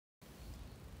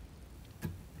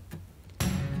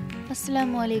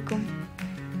Assalamualaikum.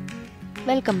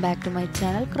 Welcome back to my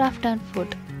channel Craft&Food.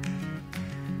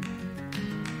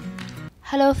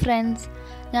 Hello friends,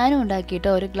 ഞാൻ ഉണ്ടാക്കിയിട്ട്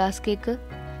ഒരു ഗ്ലാസ് കേക്ക്,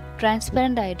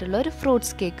 ട്രാൻസ്പെറൻ്റ് ആയിട്ടുള്ള ഒരു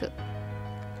ഫ്രൂട്ട്സ് കേക്ക്.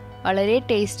 വളരെ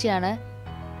ടേസ്റ്റിയാണ്.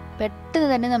 പെട്ടെന്ന്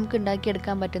തന്നെ നമുക്ക്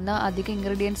ഉണ്ടാക്കിയെടുക്കാൻ പറ്റുന്ന, അധികം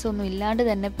ഇൻഗ്രീഡിയൻസ് ഒന്നും ഇല്ലാണ്ട്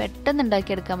തന്നെ പെട്ടെന്ന്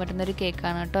ഉണ്ടാക്കിയെടുക്കാൻ പറ്റുന്ന ഒരു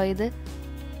കേക്കാണ് കേട്ടോ ഇത്.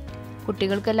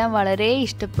 കുട്ടികൾക്കെല്ലാം വളരെ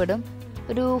ഇഷ്ടപ്പെടും.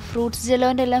 ഒരു ഫ്രൂട്ട്സ്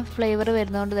ജെലോൻ്റെ എല്ലാം ഫ്ലേവർ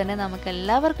വരുന്നതുകൊണ്ട് തന്നെ നമുക്ക്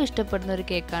എല്ലാവർക്കും ഇഷ്ടപ്പെടുന്ന ഒരു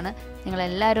കേക്കാണ്.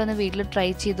 നിങ്ങളെല്ലാവരും ഒന്ന് വീട്ടിൽ ട്രൈ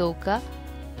ചെയ്ത് നോക്കുക.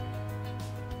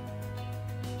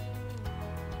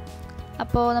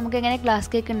 അപ്പോൾ നമുക്ക് എങ്ങനെ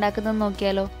ഗ്ലാസ് കേക്ക് ഉണ്ടാക്കുന്നതെന്ന്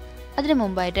നോക്കിയാലോ. അതിന്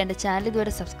മുമ്പായിട്ട് എൻ്റെ ചാനൽ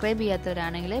ഇതുവരെ സബ്സ്ക്രൈബ്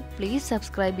ചെയ്യാത്തവരാണെങ്കിൽ പ്ലീസ്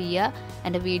സബ്സ്ക്രൈബ് ചെയ്യുക.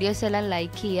 എൻ്റെ വീഡിയോസ് എല്ലാം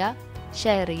ലൈക്ക് ചെയ്യുക,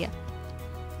 ഷെയർ ചെയ്യുക.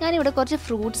 ഞാനിവിടെ കുറച്ച്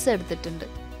ഫ്രൂട്ട്സ് എടുത്തിട്ടുണ്ട്.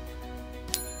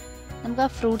 നമുക്ക് ആ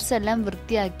ഫ്രൂട്ട്സ് എല്ലാം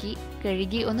വൃത്തിയാക്കി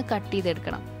കഴുകി ഒന്ന് കട്ട്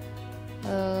ചെയ്തെടുക്കണം.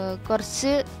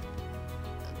 കുറച്ച്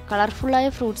കളർഫുള്ളായ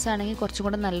ഫ്രൂട്ട്സ് ആണെങ്കിൽ കുറച്ചും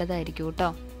കൂടെ നല്ലതായിരിക്കും കേട്ടോ.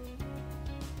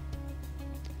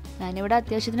 ഞാനിവിടെ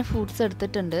അത്യാവശ്യത്തിന് ഫ്രൂട്ട്സ്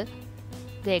എടുത്തിട്ടുണ്ട്.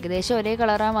 ഇത് ഏകദേശം ഒരേ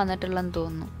കളറാണ് വന്നിട്ടുള്ളതെന്ന്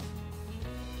തോന്നുന്നു.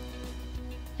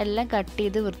 എല്ലാം കട്ട്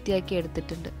ചെയ്ത് വൃത്തിയാക്കി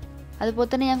എടുത്തിട്ടുണ്ട്. അതുപോലെ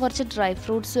തന്നെ ഞാൻ കുറച്ച് ഡ്രൈ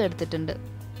ഫ്രൂട്ട്സും എടുത്തിട്ടുണ്ട്.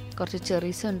 കുറച്ച്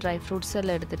ചെറീസും ഡ്രൈ ഫ്രൂട്ട്സും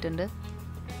എല്ലാം എടുത്തിട്ടുണ്ട്.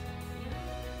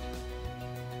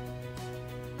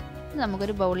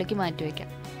 നമുക്കൊരു ബൗളിലേക്ക് മാറ്റി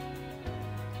വയ്ക്കാം.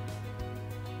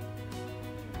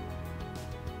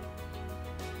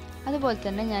 അതുപോലെ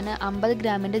തന്നെ ഞാൻ 50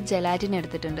 ഗ്രാമിൻ്റെ ജെലാറ്റിൻ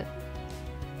എടുത്തിട്ടുണ്ട്.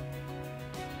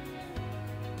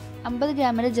 50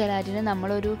 ഗ്രാമിൻ്റെ ജെലാറ്റിന്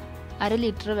നമ്മളൊരു 1/2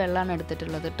 ലിറ്റർ വെള്ളമാണ്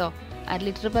എടുത്തിട്ടുള്ളത് കേട്ടോ. 1/2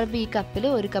 ലിറ്റർ പറയുമ്പോൾ ഈ കപ്പിൽ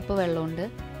 1 കപ്പ് വെള്ളമുണ്ട്.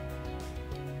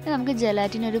 നമുക്ക്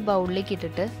ജെലാറ്റിൻ ഒരു ബൗളിലേക്ക്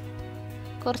ഇട്ടിട്ട്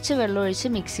കുറച്ച് വെള്ളം ഒഴിച്ച്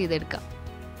മിക്സ് ചെയ്തെടുക്കാം.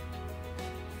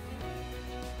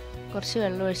 കുറച്ച്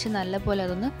വെള്ളം ഒഴിച്ച് നല്ലപോലെ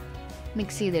അതൊന്ന്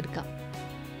മിക്സ് ചെയ്തെടുക്കാം.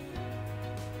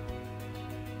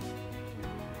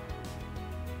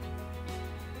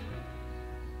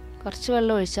 കുറച്ച്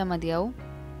വെള്ളം ഒഴിച്ചാൽ മതിയാവും.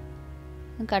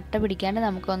 കട്ട പിടിക്കാണ്ട്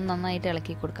നമുക്കൊന്ന് നന്നായിട്ട്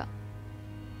ഇളക്കി കൊടുക്കാം.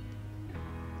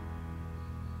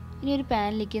 ഇനി ഒരു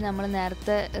പാനിലേക്ക് നമ്മൾ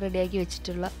നേരത്തെ റെഡിയാക്കി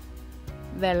വെച്ചിട്ടുള്ള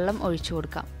വെള്ളം ഒഴിച്ചു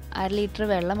കൊടുക്കാം. 1/2 ലിറ്റർ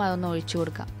വെള്ളം അതൊന്ന് ഒഴിച്ചു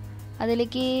കൊടുക്കാം.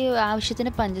 അതിലേക്ക്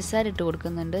ആവശ്യത്തിന് പഞ്ചസാര ഇട്ട്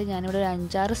കൊടുക്കുന്നുണ്ട്. ഞാനിവിടെ ഒരു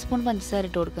 5-6 സ്പൂൺ പഞ്ചസാര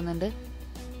ഇട്ട് കൊടുക്കുന്നുണ്ട്.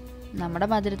 നമ്മുടെ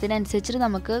മധുരത്തിനനുസരിച്ചിട്ട്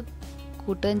നമുക്ക്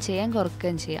കൂട്ടുകയും ചെയ്യാം,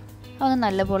 കുറയ്ക്കുകയും ചെയ്യാം. അതൊന്ന്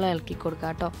നല്ലപോലെ ഇളക്കി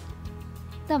കൊടുക്കാം കേട്ടോ.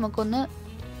 നമുക്കൊന്ന്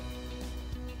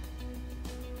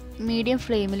മീഡിയം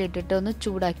ഫ്ലെയിമിലിട്ടിട്ട് ഒന്ന്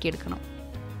ചൂടാക്കിയെടുക്കണം.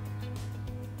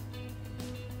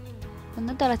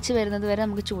 ഒന്ന് തിളച്ച് വരുന്നത് വരെ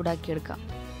നമുക്ക് ചൂടാക്കിയെടുക്കാം.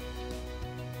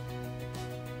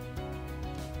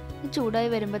 ചൂടായി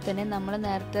വരുമ്പോൾ തന്നെ നമ്മൾ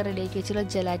നേരത്തെ റെഡിയാക്കി വെച്ചുള്ള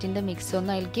ജെലാറ്റിൻ്റെ മിക്സ്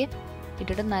ഒന്ന് അതിലേക്ക്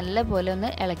ഇട്ടിട്ട് നല്ല പോലെ ഒന്ന്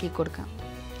ഇളക്കി കൊടുക്കാം.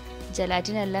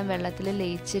 ജെലാറ്റിനെല്ലാം വെള്ളത്തിൽ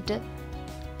ലയിച്ചിട്ട്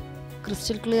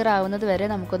ക്രിസ്റ്റൽ ക്ലിയർ ആവുന്നത് വരെ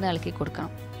നമുക്കൊന്ന് ഇളക്കി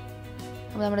കൊടുക്കണം.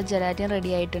 അപ്പോൾ നമ്മുടെ ജെലാറ്റിൻ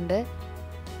റെഡി ആയിട്ടുണ്ട്.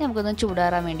 നമുക്കൊന്ന്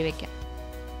ചൂടാറാൻ വേണ്ടി വെക്കാം.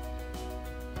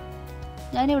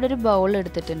 ഞാനിവിടെ ഒരു ബൗൾ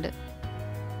എടുത്തിട്ടുണ്ട്.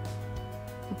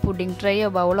 പുഡിംഗ് ട്രേയോ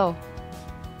ബൗളോ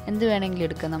എന്ത് വേണമെങ്കിലും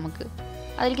എടുക്കാം നമുക്ക്.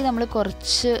 അതിലേക്ക് നമ്മൾ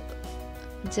കുറച്ച്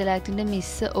ജെലാറ്റിൻ്റെ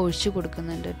മിക്സ് ഒഴിച്ചു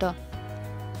കൊടുക്കുന്നുണ്ട് കേട്ടോ.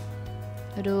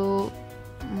 ഒരു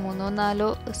 3-4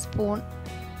 സ്പൂൺ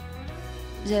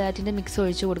ജെലാറ്റിൻ്റെ മിക്സ്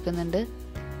ഒഴിച്ചു കൊടുക്കുന്നുണ്ട്.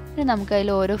 ഇനി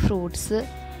നമുക്കതിൽ ഓരോ ഫ്രൂട്ട്സ്,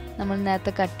 നമ്മൾ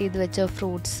നേരത്തെ കട്ട് ചെയ്ത് വെച്ച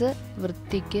ഫ്രൂട്ട്സ്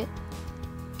വൃത്തിക്ക്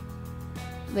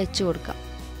വെച്ച് കൊടുക്കാം.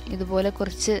 ഇതുപോലെ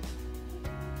കുറച്ച്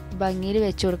ഭംഗിയിൽ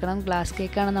വെച്ച് കൊടുക്കണം. ഗ്ലാസ്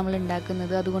കേക്കാണ് നമ്മൾ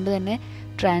ഉണ്ടാക്കുന്നത്, അതുകൊണ്ട് തന്നെ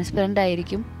ട്രാൻസ്പെറൻ്റ്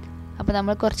ആയിരിക്കും. അപ്പോൾ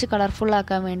നമ്മൾ കുറച്ച് കളർഫുൾ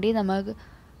ആക്കാൻ വേണ്ടി നമുക്ക്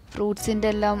ഫ്രൂട്ട്സിൻ്റെ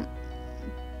എല്ലാം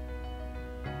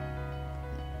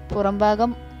പുറം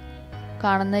ഭാഗം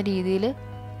കാണുന്ന രീതിയിൽ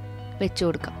വെച്ച്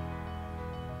കൊടുക്കാം.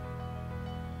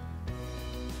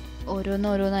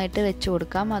 ഓരോന്നായിട്ട് വെച്ച്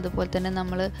കൊടുക്കാം. അതുപോലെ തന്നെ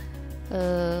നമ്മൾ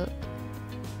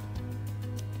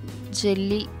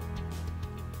ജെല്ലി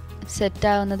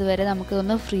സെറ്റാവുന്നത് വരെ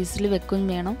നമുക്കൊന്ന് ഫ്രീസിൽ വെക്കുകയും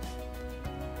വേണം.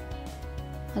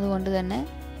 അതുകൊണ്ട് തന്നെ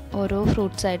ഓരോ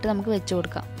ഫ്രൂട്ട്സായിട്ട് നമുക്ക് വെച്ച്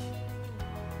കൊടുക്കാം.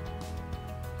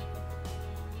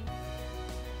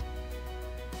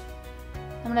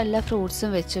 നമ്മളെല്ലാ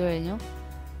ഫ്രൂട്ട്സും വെച്ച് കഴിഞ്ഞു.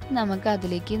 നമുക്ക്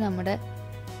അതിലേക്ക് നമ്മുടെ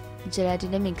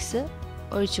ജെലാറ്റിൻ്റെ മിക്സ്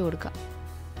ഒഴിച്ചു കൊടുക്കാം.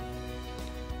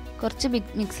 കുറച്ച്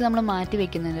മിക്സ് നമ്മൾ മാറ്റി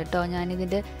വെക്കുന്നുണ്ട് കേട്ടോ.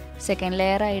 ഞാനിതിൻ്റെ സെക്കൻഡ്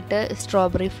ലെയറായിട്ട്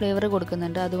സ്ട്രോബെറി ഫ്ലേവർ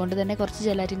കൊടുക്കുന്നുണ്ട്. അതുകൊണ്ട് തന്നെ കുറച്ച്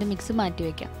ജെലാറ്റിൻ്റെ മിക്സ് മാറ്റി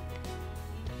വയ്ക്കാം.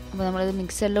 അപ്പോൾ നമ്മളിത്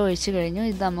മിക്സ് എല്ലാം ഒഴിച്ച് കഴിഞ്ഞു.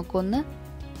 ഇത് നമുക്കൊന്ന്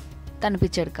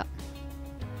തണുപ്പിച്ചെടുക്കാം.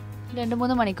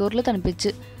 2-3 മണിക്കൂറിൽ തണുപ്പിച്ച്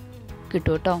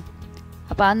കിട്ടും കേട്ടോ.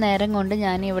 അപ്പോൾ ആ നേരം കൊണ്ട്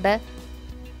ഞാനിവിടെ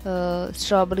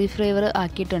സ്ട്രോബെറി ഫ്ലേവർ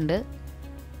ആക്കിയിട്ടുണ്ട്.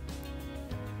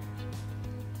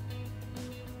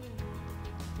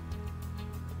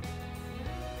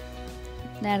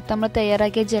 നേരത്തെ നമ്മൾ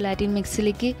തയ്യാറാക്കിയ ജെലാറ്റിൻ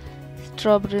മിക്സിലേക്ക്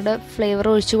സ്ട്രോബെറിയുടെ ഫ്ലേവർ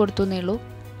ഒഴിച്ച് കൊടുത്തു എന്നേ ഉള്ളൂ.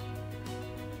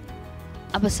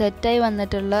 അപ്പോൾ സെറ്റായി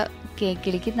വന്നിട്ടുള്ള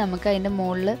കേക്കിലേക്ക് നമുക്ക് അതിൻ്റെ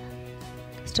മുകളിൽ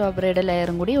സ്ട്രോബെറിയുടെ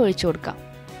ലെയറും കൂടി ഒഴിച്ചു കൊടുക്കാം.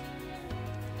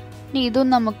 ഇനി ഇതും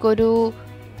നമുക്കൊരു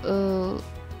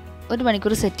 1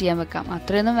 മണിക്കൂർ സെറ്റ് ചെയ്യാൻ വെക്കാം.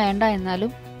 അത്രയൊന്നും വേണ്ട,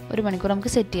 എന്നാലും 1 മണിക്കൂർ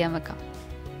നമുക്ക് സെറ്റ് ചെയ്യാൻ വെക്കാം.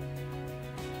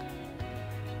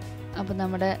 അപ്പോൾ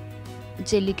നമ്മുടെ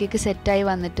ജെല്ലി കേക്ക് സെറ്റായി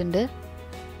വന്നിട്ടുണ്ട്.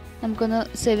 നമുക്കൊന്ന്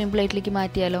സെർവിങ് പ്ലേറ്റിലേക്ക്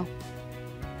മാറ്റിയാലോ?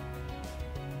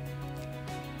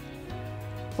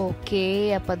 ഓക്കെ,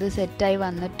 അപ്പോൾ അത് സെറ്റായി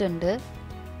വന്നിട്ടുണ്ട്.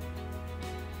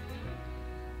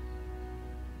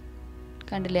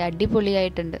 കണ്ടില്ലേ,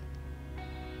 അടിപൊളിയായിട്ടുണ്ട്.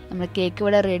 നമ്മുടെ കേക്ക്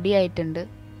ഇവിടെ റെഡി ആയിട്ടുണ്ട്.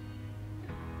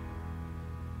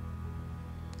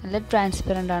 നല്ല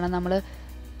ട്രാൻസ്പെറൻ്റ് ആണ്. നമ്മൾ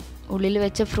ഉള്ളിൽ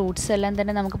വെച്ച ഫ്രൂട്ട്സ് എല്ലാം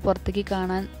തന്നെ നമുക്ക് പുറത്തേക്ക്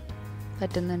കാണാൻ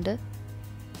പറ്റുന്നുണ്ട്.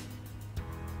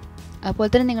 അതുപോലെ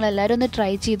തന്നെ നിങ്ങളെല്ലാവരും ഒന്ന്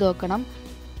ട്രൈ ചെയ്ത് നോക്കണം.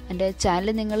 എൻ്റെ ചാനൽ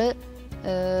നിങ്ങൾ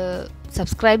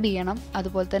സബ്സ്ക്രൈബ് ചെയ്യണം.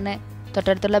 അതുപോലെ തന്നെ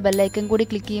തൊട്ടടുത്തുള്ള ബെല്ലൈക്കൺ കൂടി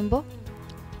ക്ലിക്ക് ചെയ്യുമ്പോൾ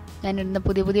ഞാനിടുന്ന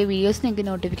പുതിയ പുതിയ വീഡിയോസ് നിങ്ങൾക്ക്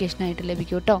നോട്ടിഫിക്കേഷനായിട്ട്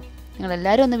ലഭിക്കും കേട്ടോ.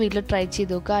 നിങ്ങളെല്ലാവരും ഒന്ന് വീട്ടിൽ ട്രൈ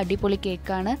ചെയ്ത് നോക്കുക. അടിപൊളി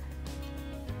കേക്കാണ്.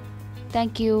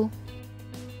 Thank you.